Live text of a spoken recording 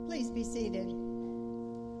Please be seated.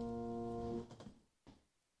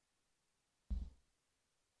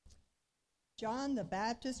 John the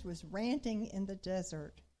Baptist was ranting in the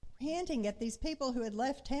desert, ranting at these people who had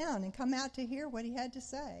left town and come out to hear what he had to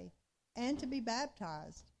say and to be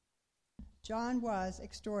baptized. John was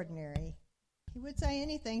extraordinary. He would say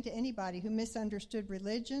anything to anybody who misunderstood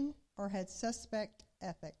religion or had suspect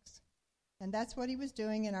ethics. And that's what he was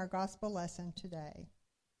doing in our gospel lesson today.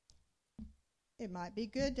 It might be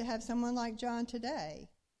good to have someone like John today,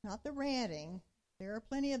 not the ranting. There are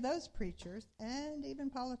plenty of those preachers and even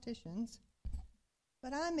politicians.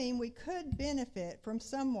 But I mean, we could benefit from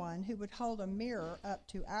someone who would hold a mirror up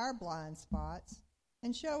to our blind spots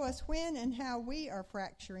and show us when and how we are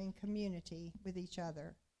fracturing community with each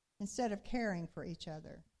other instead of caring for each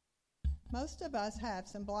other. Most of us have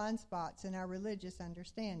some blind spots in our religious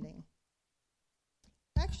understanding.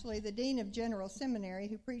 Actually, the dean of General Seminary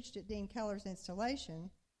who preached at Dean Keller's installation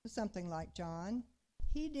was something like John.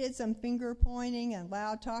 He did some finger pointing and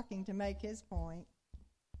loud talking to make his point.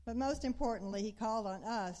 But most importantly, he called on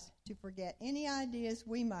us to forget any ideas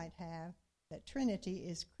we might have that Trinity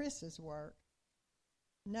is Chris's work.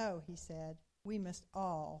 No, he said, we must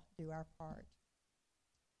all do our part.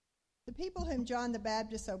 The people whom John the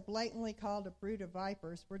Baptist so blatantly called a brood of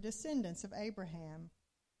vipers were descendants of Abraham,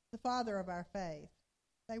 the father of our faith.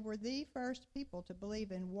 They were the first people to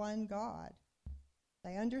believe in one God.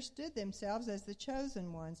 They understood themselves as the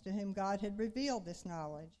chosen ones to whom God had revealed this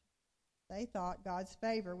knowledge. They thought God's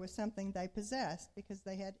favor was something they possessed because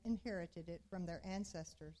they had inherited it from their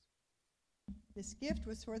ancestors. This gift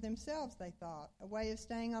was for themselves, they thought, a way of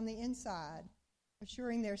staying on the inside,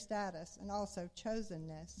 assuring their status and also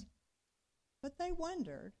chosenness. But they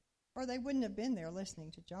wondered, or they wouldn't have been there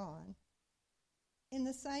listening to John. In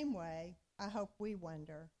the same way, I hope we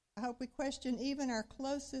wonder. I hope we question even our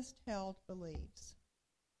closest held beliefs.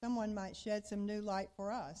 Someone might shed some new light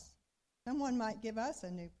for us. Someone might give us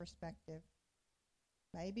a new perspective.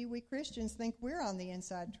 Maybe we Christians think we're on the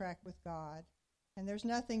inside track with God, and there's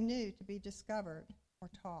nothing new to be discovered or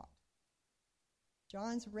taught.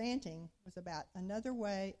 John's ranting was about another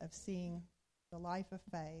way of seeing the life of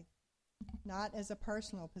faith, not as a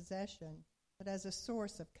personal possession, but as a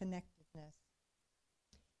source of connectedness.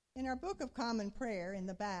 In our Book of Common Prayer, in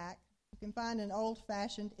the back, you can find an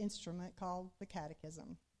old-fashioned instrument called the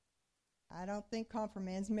catechism. I don't think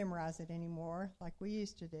confirmands memorize it anymore like we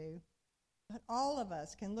used to do, but all of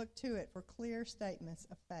us can look to it for clear statements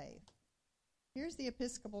of faith. Here's the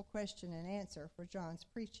Episcopal question and answer for John's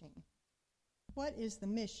preaching. What is the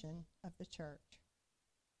mission of the church?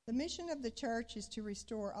 The mission of the church is to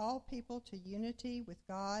restore all people to unity with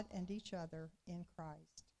God and each other in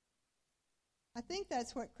Christ. I think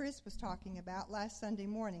that's what Chris was talking about last Sunday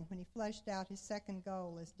morning when he fleshed out his second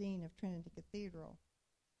goal as Dean of Trinity Cathedral.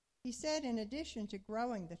 He said, in addition to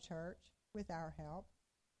growing the church with our help,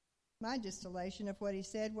 my distillation of what he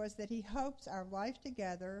said was that he hopes our life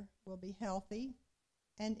together will be healthy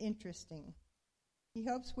and interesting. He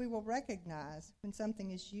hopes we will recognize when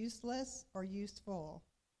something is useless or useful,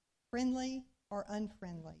 friendly or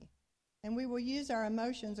unfriendly, and we will use our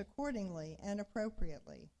emotions accordingly and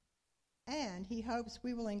appropriately. And he hopes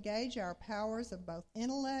we will engage our powers of both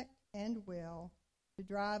intellect and will to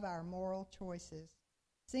drive our moral choices,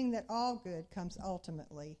 seeing that all good comes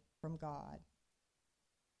ultimately from God.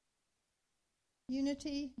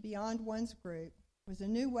 Unity beyond one's group was a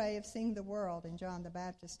new way of seeing the world in John the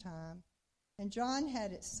Baptist's time, and John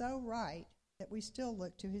had it so right that we still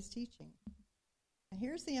look to his teaching. And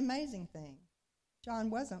here's the amazing thing. John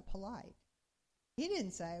wasn't polite. He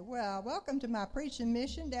didn't say, well, welcome to my preaching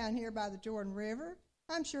mission down here by the Jordan River.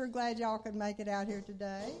 I'm sure glad y'all could make it out here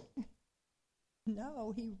today.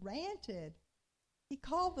 No, he ranted. He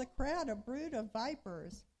called the crowd a brood of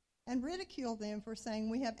vipers and ridiculed them for saying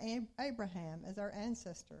we have Abraham as our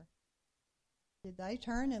ancestor. Did they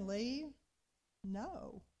turn and leave?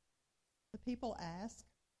 No. The people asked,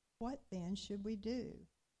 what then should we do?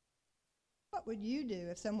 What would you do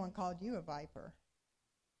if someone called you a viper?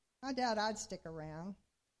 I doubt I'd stick around.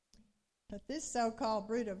 But this so-called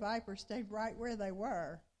brood of vipers stayed right where they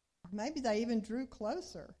were. Or maybe they even drew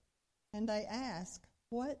closer. And they asked,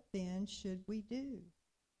 what then should we do?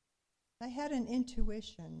 They had an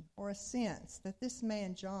intuition or a sense that this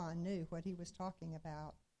man John knew what he was talking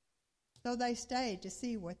about. So they stayed to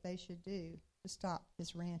see what they should do to stop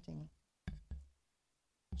his ranting.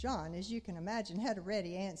 John, as you can imagine, had a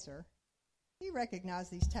ready answer. He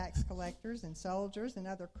recognized these tax collectors and soldiers and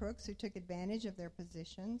other crooks who took advantage of their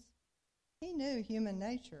positions. He knew human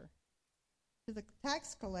nature. To the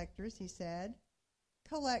tax collectors, he said,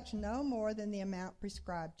 collect no more than the amount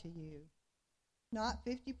prescribed to you. Not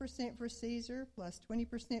 50% for Caesar, plus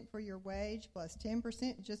 20% for your wage, plus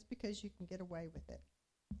 10% just because you can get away with it.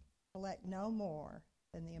 Collect no more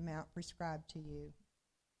than the amount prescribed to you.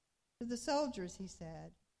 To the soldiers, he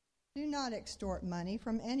said, do not extort money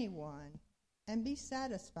from anyone, and be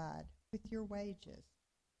satisfied with your wages.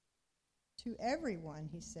 To everyone,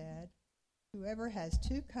 he said, whoever has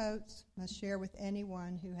 2 coats must share with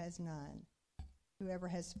anyone who has none. Whoever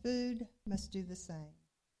has food must do the same.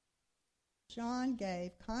 John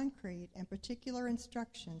gave concrete and particular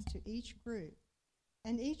instructions to each group,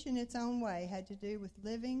 and each in its own way had to do with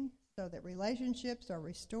living so that relationships are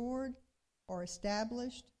restored or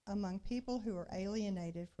established among people who are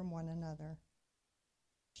alienated from one another.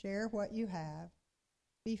 Share what you have.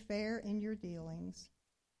 Be fair in your dealings.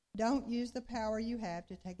 Don't use the power you have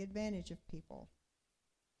to take advantage of people.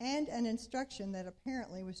 And an instruction that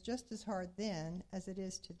apparently was just as hard then as it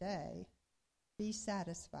is today, be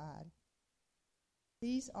satisfied.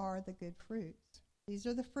 These are the good fruits. These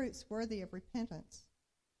are the fruits worthy of repentance.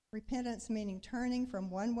 Repentance meaning turning from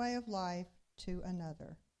one way of life to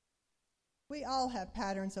another. We all have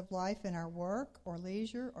patterns of life in our work or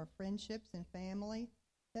leisure or friendships and family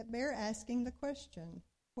that bear asking the question,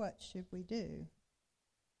 what should we do?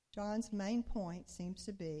 John's main point seems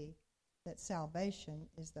to be that salvation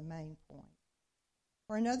is the main point.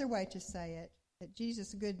 Or another way to say it, that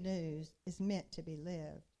Jesus' good news is meant to be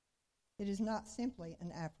lived. It is not simply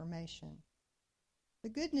an affirmation. The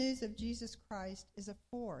good news of Jesus Christ is a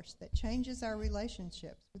force that changes our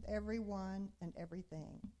relationships with everyone and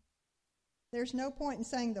everything. There's no point in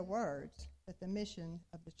saying the words that the mission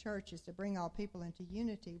of the church is to bring all people into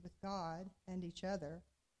unity with God and each other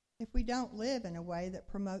if we don't live in a way that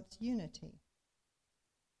promotes unity.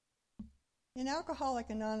 In Alcoholics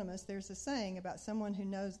Anonymous, there's a saying about someone who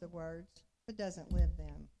knows the words but doesn't live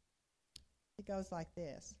them. It goes like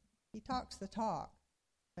this: he talks the talk,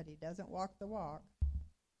 but he doesn't walk the walk.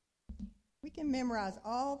 We can memorize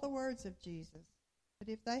all the words of Jesus, but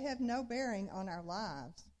if they have no bearing on our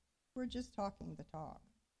lives, we're just talking the talk.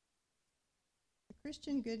 The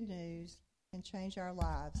Christian good news can change our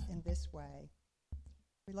lives in this way.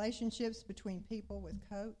 Relationships between people with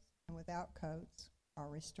coats and without coats are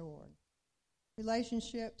restored.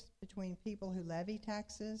 Relationships between people who levy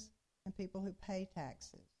taxes and people who pay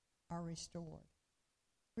taxes are restored.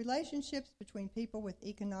 Relationships between people with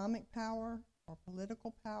economic power or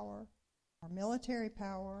political power or military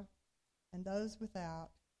power and those without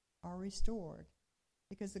are restored,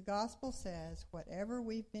 because the gospel says whatever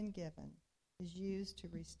we've been given is used to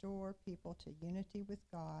restore people to unity with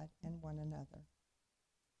God and one another.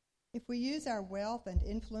 If we use our wealth and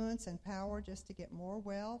influence and power just to get more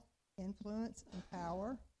wealth, influence, and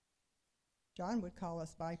power, John would call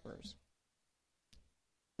us vipers.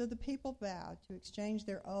 So the people vowed to exchange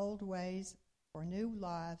their old ways for new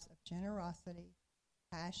lives of generosity,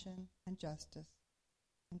 passion, and justice,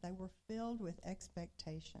 and they were filled with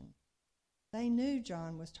expectation. They knew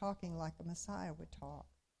John was talking like a Messiah would talk.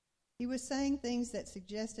 He was saying things that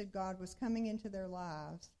suggested God was coming into their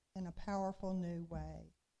lives in a powerful new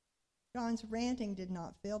way. John's ranting did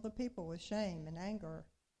not fill the people with shame and anger.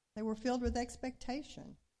 They were filled with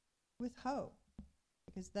expectation, with hope,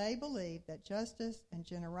 because they believed that justice and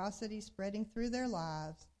generosity spreading through their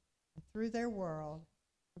lives and through their world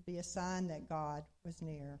would be a sign that God was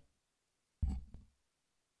near.